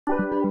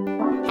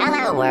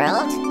Hello,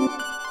 world!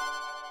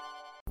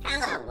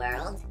 Hello,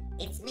 world!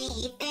 It's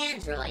me,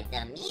 Fandroid,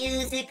 the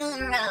musical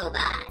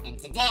robot, and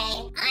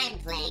today I'm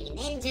playing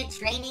Ninja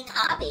Training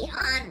Obby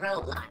on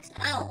Roblox.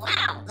 Oh,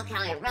 wow! Look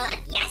how I run!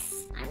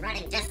 Yes! I'm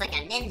running just like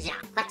a ninja!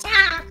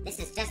 Pacha! This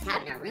is just how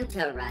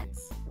Naruto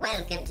runs.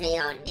 Welcome to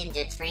your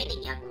ninja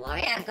training, young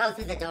warrior. Go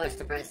through the doors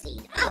to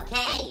proceed.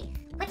 Okay!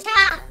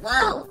 Pacha!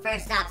 Whoa!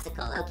 First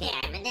obstacle. Okay,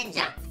 I'm a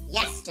ninja.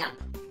 Yes,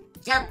 jump.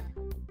 Jump.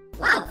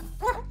 Whoa!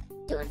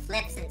 Doing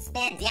flips and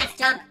spins. Yes,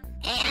 jump.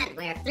 And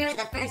we're through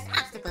the first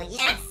obstacle.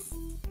 Yes!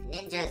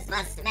 Ninjas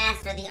must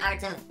master the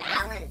art of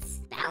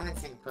balance.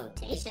 Balance in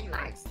quotation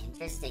marks.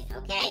 Interesting.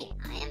 Okay,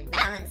 I am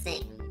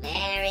balancing.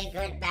 Very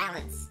good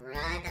balance.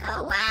 Run.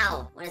 Oh,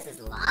 wow. What is this,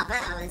 lava?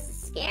 Oh, this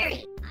is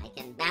scary. I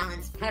can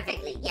balance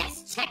perfectly.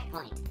 Yes,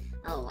 checkpoint.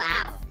 Oh,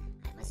 wow.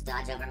 I must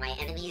dodge over my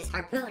enemies'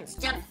 harpoons.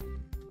 Jump.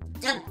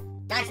 Jump.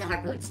 Dodge the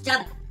harpoons.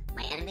 Jump.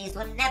 My enemies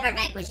will never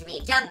vanquish me.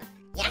 Jump.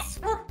 Yes.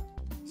 Woo.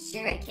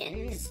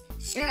 Shurikens.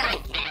 Sure I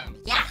can.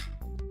 Yeah.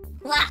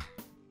 Wah.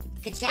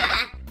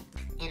 Ka-cha.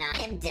 And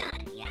I am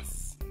done.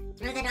 Yes.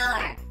 Through the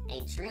door.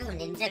 A true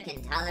ninja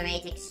can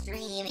tolerate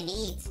extreme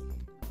heat.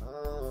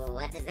 Oh,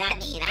 what does that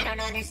mean? I don't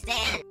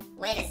understand.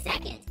 Wait a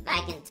second. If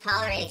I can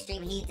tolerate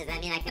extreme heat, does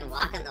that mean I can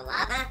walk on the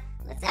lava?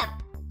 What's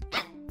up?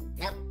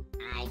 Nope.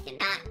 I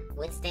cannot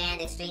withstand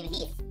extreme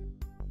heat.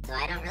 So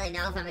I don't really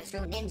know if I'm a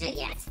true ninja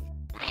yet.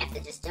 I have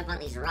to just jump on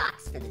these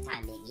rocks for the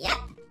time being. Yep.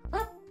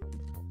 Whoop.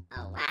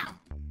 Oh, wow.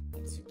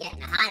 It's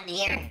getting hot in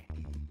here.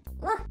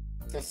 Whoop.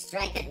 So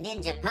strike a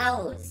ninja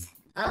pose.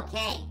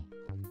 Okay.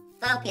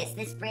 Focus.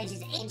 This bridge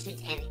is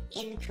ancient and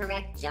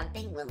incorrect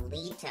jumping will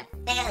lead to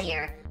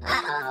failure.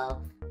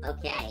 Uh-oh.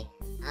 Okay.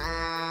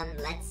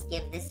 Let's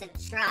give this a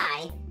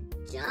try.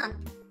 Jump.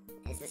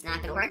 Is this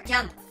not gonna work?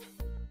 Jump.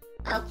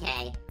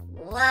 Okay.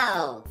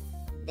 Whoa.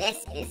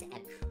 This is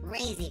a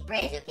crazy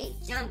bridge. Okay,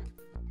 jump.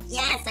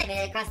 Yes, I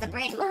made it across the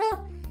bridge.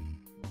 Woohoo!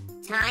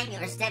 Time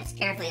your steps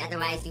carefully,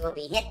 otherwise you will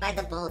be hit by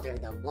the boulder.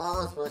 The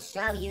walls will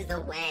show you the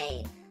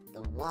way.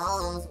 The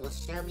walls will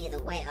show me the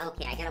way.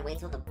 Okay, I gotta wait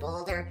till the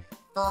boulder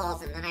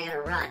falls and then I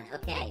gotta run.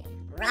 Okay,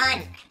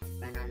 run!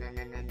 Run, run, run,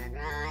 run, run, run,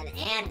 run.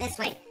 And this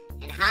way.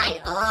 And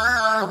hide.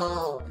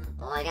 Oh,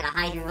 I gotta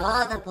hide here.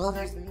 Oh, the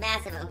boulder's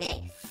massive.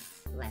 Okay.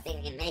 Ooh, I think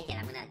I can make it.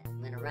 I'm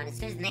gonna run as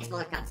soon as the next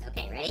boulder comes.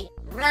 Okay, ready?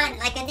 Run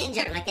like a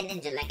ninja, like a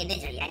ninja, like a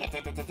ninja. Yeah,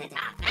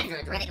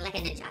 Fandroid, running like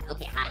a ninja.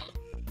 Okay, hide.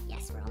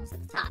 Yes, we're almost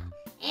at the top.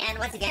 And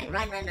once again,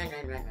 run, run, run,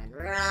 run, run, run,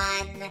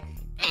 run.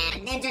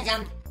 And ninja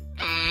jump.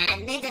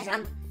 And ninja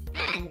jump.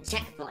 And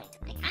checkpoint.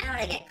 I kind of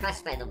want to get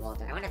crushed by the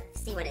boulder. I want to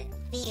see what it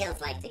feels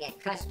like to get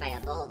crushed by a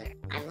boulder.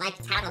 I'm like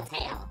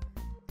Tattletale.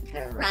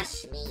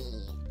 Crush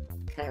me.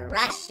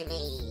 Crush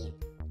me.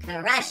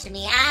 Crush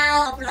me.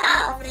 Ow! Well,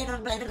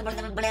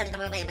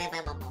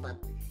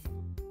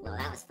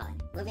 that was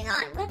fun. Moving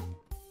on.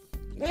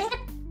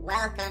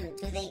 Welcome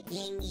to the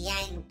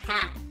yin-yang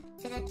path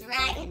to the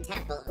dragon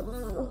temple.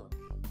 Ooh.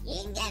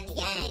 Yin and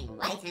yang.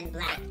 White and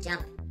black.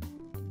 Jump.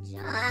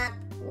 Jump.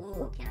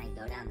 Ooh, can I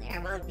go down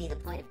there? What would be the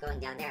point of going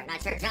down there? I'm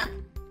not sure. Jump.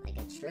 Like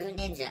a true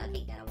ninja.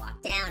 Okay, gotta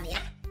walk down.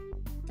 Yeah.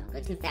 Don't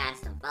go too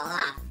fast. Don't fall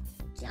off.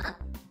 Jump.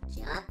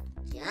 Jump.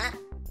 Jump.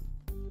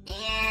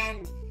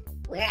 And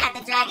we're at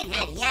the dragon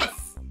head.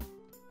 Yes.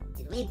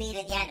 Did we beat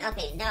it yet?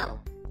 Okay, no.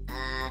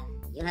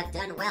 You have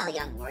done well,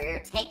 young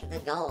warrior. Take the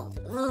gold.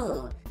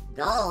 Ooh,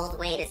 gold?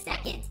 Wait a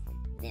second.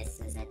 This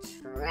is a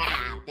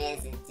trap,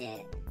 isn't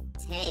it?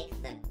 Take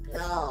the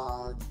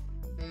gold.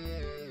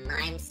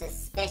 I'm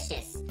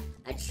suspicious.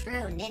 A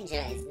true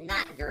ninja is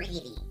not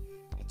greedy.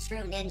 A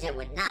true ninja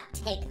would not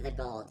take the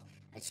gold.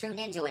 A true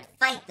ninja would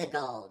fight the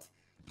gold.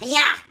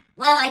 Yeah!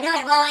 Whoa, I knew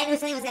it! Whoa, I knew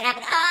something was gonna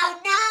happen.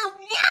 Oh,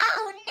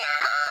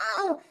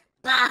 no!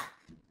 Bah!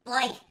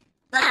 Boy!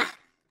 Bah!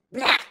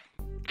 Blah!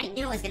 I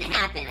knew it was gonna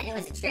happen. I knew it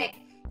was a trick.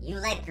 You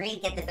let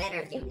greed get the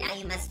better of you. Now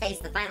you must face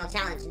the final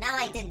challenge. No,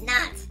 I did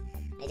not.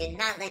 I did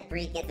not let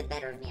greed get the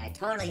better of me. I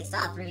totally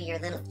saw through your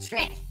little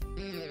trick.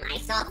 I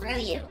saw through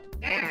you.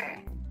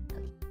 Grr.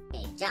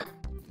 Okay, jump.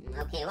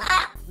 Okay,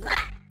 wah!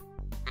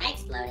 I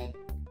exploded.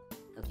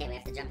 Okay, we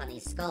have to jump on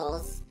these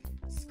skulls.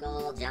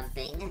 Skull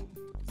jumping.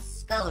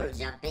 Skull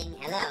jumping.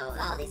 Hello.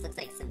 Oh, these looks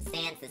like some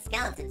sand, the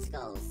skeleton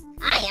skulls.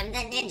 I am the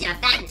ninja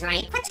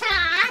Fandroid.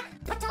 Pacha!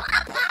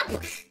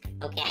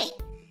 Okay.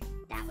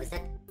 That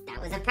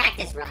was a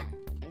practice run.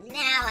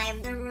 Now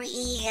I'm the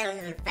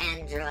real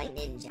Fandroid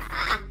ninja.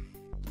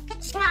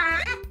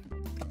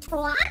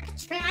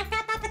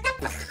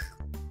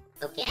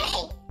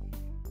 Okay.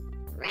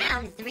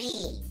 Round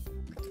 3.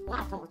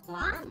 What the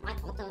fuck?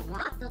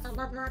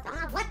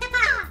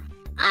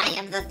 I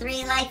am the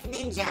 3-life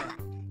ninja.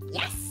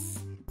 Yes.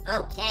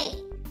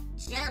 Okay.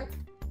 Jump.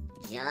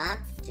 Jump.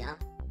 Jump.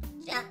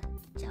 Jump.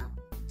 Jump.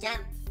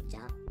 Jump.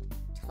 Jump.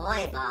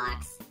 Toy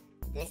box.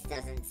 This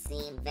doesn't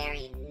seem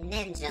very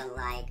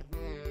ninja-like.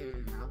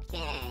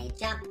 Okay.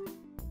 Jump.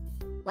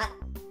 What?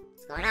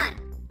 What's going on?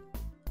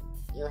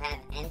 You have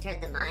entered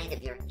the mind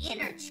of your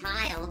inner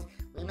child.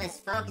 We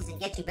must focus and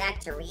get you back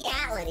to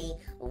reality.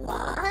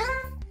 What?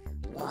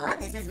 What?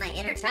 This is my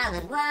inner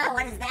childhood. Whoa,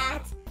 what is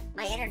that?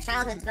 My inner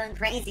childhood's going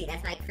crazy.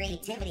 That's my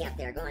creativity up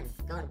there, going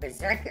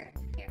berserker.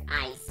 Here,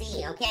 I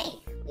see. Okay,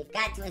 we've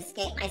got to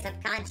escape my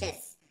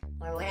subconscious,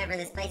 or whatever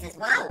this place is.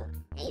 Whoa!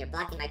 Hey, you're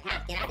blocking my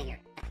path. Get out of here.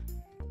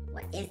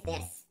 What is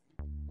this?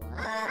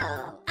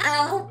 Whoa!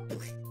 Oh!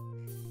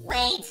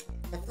 Wait!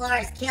 The floor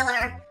is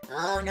killer.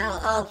 Oh no.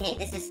 Okay,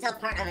 this is still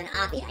part of an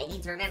obby. I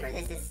need to remember,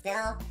 this is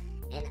still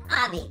an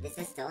obby. This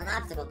is still an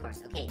obstacle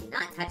course. Okay, do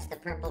not touch the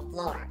purple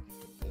floor.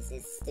 This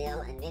is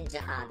still a ninja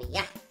obby.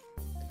 Yeah.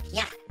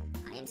 Yeah.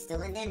 I am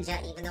still a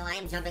ninja, even though I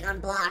am jumping on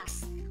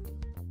blocks.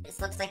 This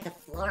looks like the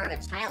floor of a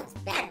child's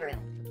bedroom.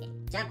 Okay,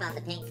 jump on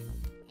the pink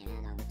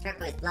and on the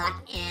turquoise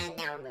block, and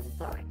now we're moving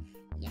forward.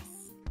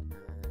 Yes.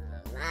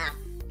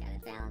 Gotta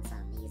balance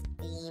on these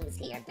beams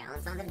here.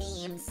 Balance on the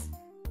beams.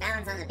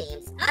 Balance on the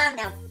beams. Oh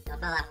no! Don't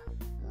fall off.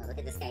 Oh, look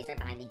at this guy. He's right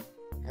behind me.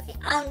 Okay.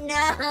 Oh no!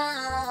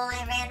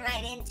 I ran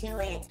right into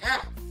it.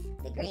 Ah!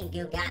 The green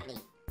goo got me.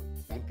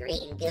 The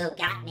green goo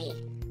got me.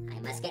 I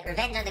must get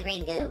revenge on the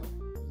green goo.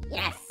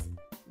 Yes!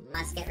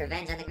 Must get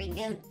revenge on the green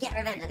goo. Get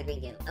revenge on the green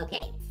goo.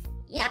 Okay.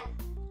 Yep.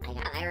 I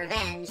got my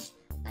revenge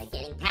by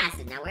getting past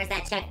it. Now where's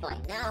that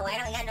checkpoint? No, I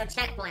don't got no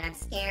checkpoint. I'm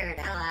scared.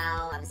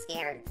 Oh, I'm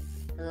scared.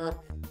 Oh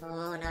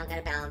no,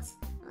 gotta bounce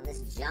on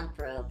this jump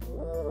rope.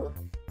 Ooh.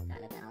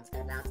 Gotta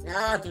bounce.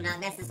 No, do not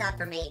mess this up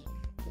for me.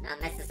 Do not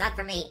mess this up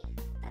for me.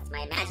 That's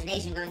my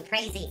imagination going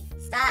crazy.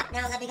 Stop. No,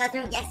 let me go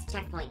through. Yes,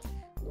 checkpoint.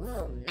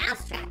 Ooh,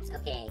 mouse traps.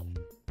 Okay.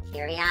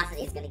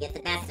 Curiosity is gonna get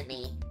the best of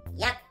me.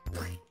 Yep.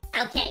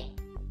 Okay.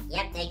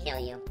 Yep, they kill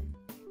you.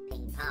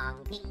 Ping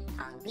pong, ping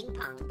pong, ping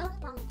pong, ping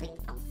pong, ping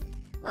pong.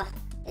 Whoa,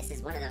 this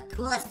is one of the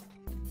coolest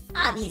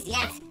obbies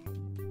yet.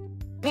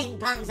 Ping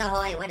pongs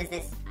ahoy. What is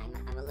this?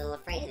 I'm a little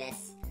afraid of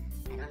this.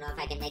 I don't know if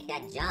I can make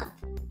that jump.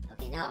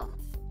 Okay, no.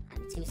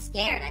 I'm too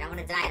scared. I don't want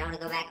to die. I don't want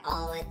to go back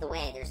all the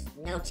way. There's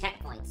no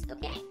checkpoints.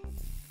 Okay.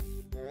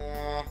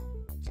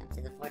 Jump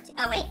to the 14.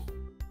 Oh, wait.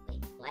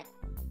 Wait, what?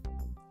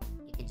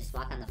 You can just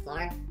walk on the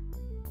floor?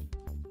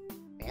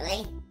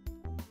 Really?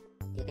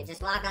 You can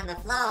just walk on the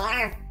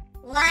floor?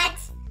 What?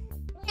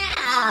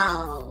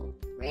 No!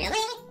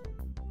 Really?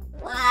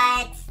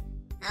 What?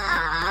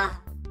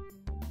 Ah,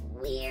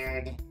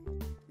 weird.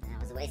 That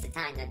was a waste of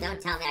time. Now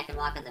don't tell me I can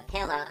walk on the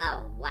pillow.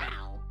 Oh,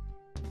 wow.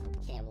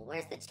 Okay, well,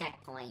 where's the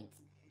checkpoint?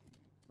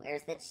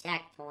 Where's the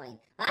checkpoint?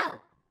 Oh!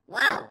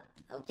 Whoa!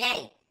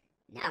 Okay.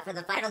 Now for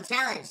the final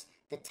challenge.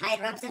 The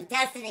tightropes of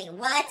destiny.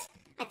 What?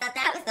 I thought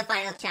that was the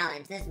final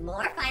challenge. There's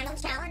more final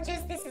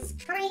challenges? This is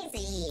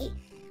crazy.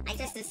 I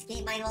just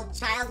escaped my old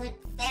childhood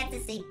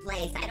fantasy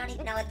place. I don't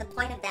even know what the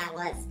point of that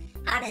was.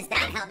 How does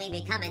that help me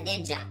become a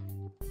ninja?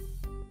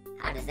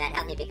 How does that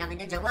help me become a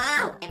ninja?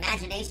 Whoa!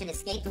 Imagination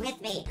escaped with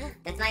me.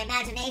 That's my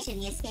imagination.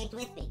 He escaped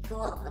with me.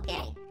 Cool.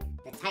 Okay.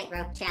 The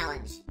tightrope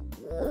challenge.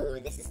 Ooh,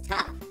 this is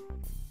tough.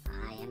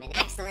 I am an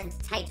excellent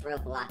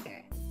tightrope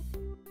walker.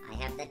 I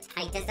have the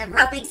tightest of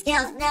roping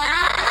skills. No!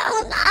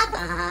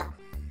 Lava!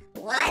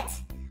 What?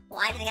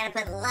 Why did I gotta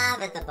put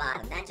lava at the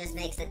bottom? That just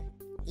makes it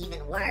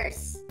even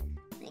worse.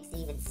 Makes it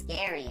even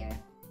scarier.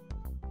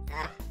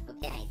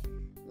 Okay.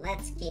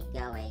 Let's keep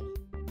going.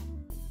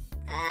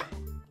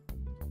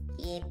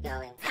 Keep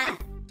going.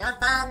 Don't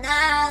fall.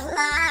 No!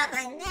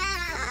 Lava!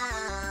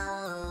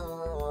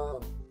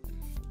 No!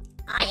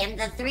 I am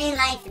the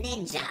 3-life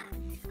ninja.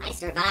 I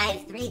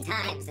survived 3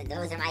 times, and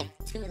those are my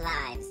 2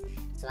 lives.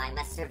 So I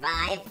must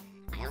survive.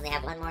 I only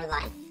have 1 more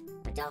life.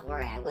 But don't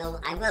worry, I will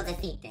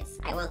defeat this.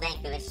 I will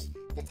vanquish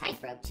the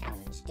tightrope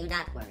challenge. Do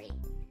not worry.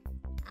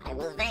 I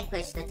will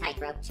vanquish the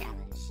tightrope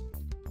challenge.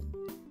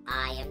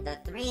 I am the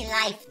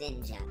 3-life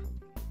ninja.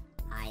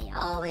 I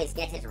always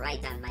get it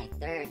right on my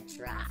 3rd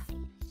try.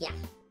 Yeah.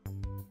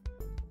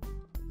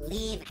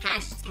 Leave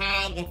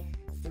hashtag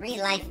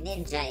 3-life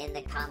ninja in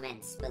the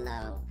comments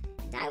below,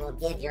 and I will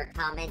give your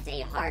comment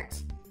a heart.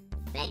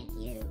 Thank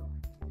you.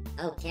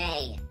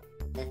 Okay.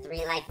 The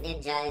 3-life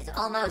ninja is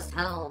almost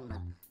home.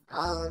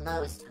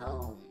 Almost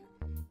home.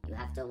 You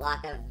have to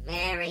walk a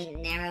very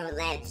narrow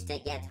ledge to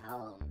get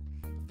home.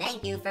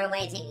 Thank you for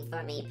waiting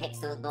for me,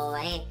 Pixel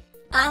Boy.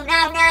 Oh,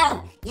 no,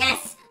 no!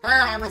 Yes! Oh,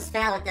 I almost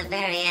fell at the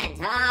very end.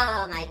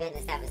 Oh, my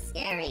goodness, that was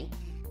scary.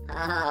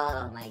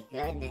 Oh, my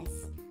goodness.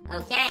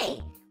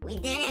 Okay, we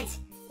did it!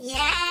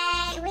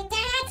 Yay! We did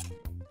it!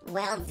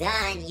 Well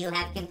done, you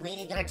have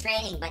completed your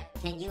training, but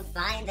can you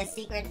find the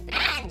secret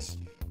badge?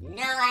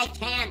 No, I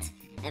can't.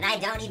 And I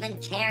don't even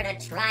care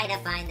to try to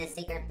find the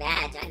secret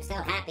badge. I'm so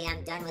happy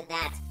I'm done with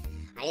that.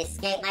 I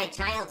escaped my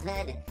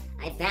childhood.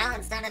 I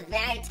balanced on a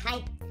very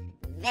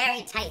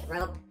tight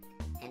rope.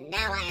 And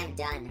now I am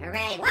done.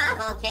 Hooray! Wow,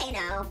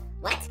 volcano!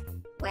 What?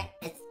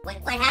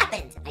 What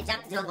happened? I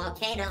jumped into a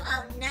volcano.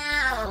 Oh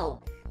no!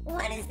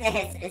 What is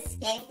this?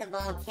 Escape the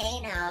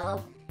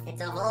volcano.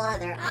 It's a whole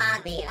other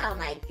obby. Oh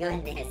my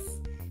goodness.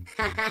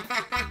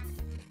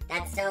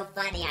 That's so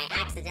funny. I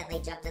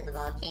accidentally jumped in the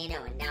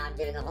volcano and now I'm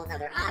doing a whole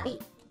other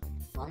obby.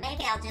 Well,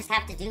 maybe I'll just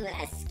have to do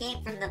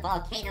escape from the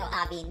volcano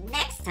obby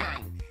next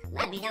time.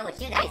 Let me know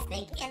what you guys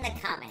think in the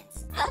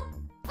comments. Oh,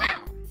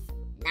 wow.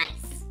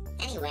 Nice.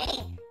 Anyway,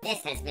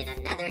 This has been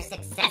another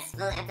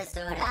successful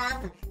episode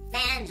of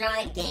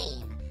Fandroid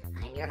Game.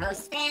 I'm your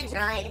host,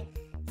 Fandroid.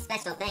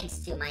 Special thanks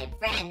to my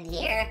friend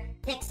here,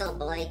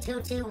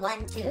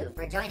 PixelBoy2212,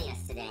 for joining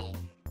us today.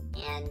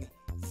 And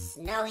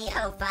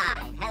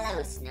Snowy05.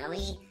 Hello,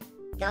 Snowy.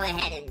 Go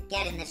ahead and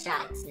get in the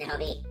shot,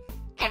 Snowy.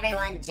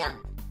 Everyone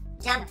jump.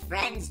 Jump,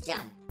 friends,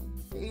 jump.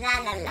 La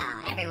la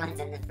la,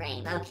 everyone's in the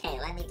frame. Okay,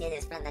 let me do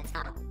this from the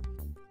top.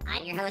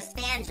 I'm your host,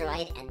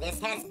 Fandroid, and this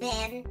has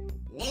been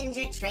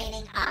Ninja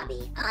Training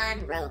Obby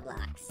on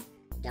Roblox.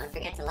 Don't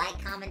forget to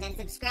like, comment, and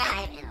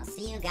subscribe, and I'll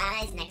see you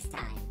guys next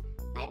time.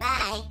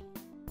 Bye-bye.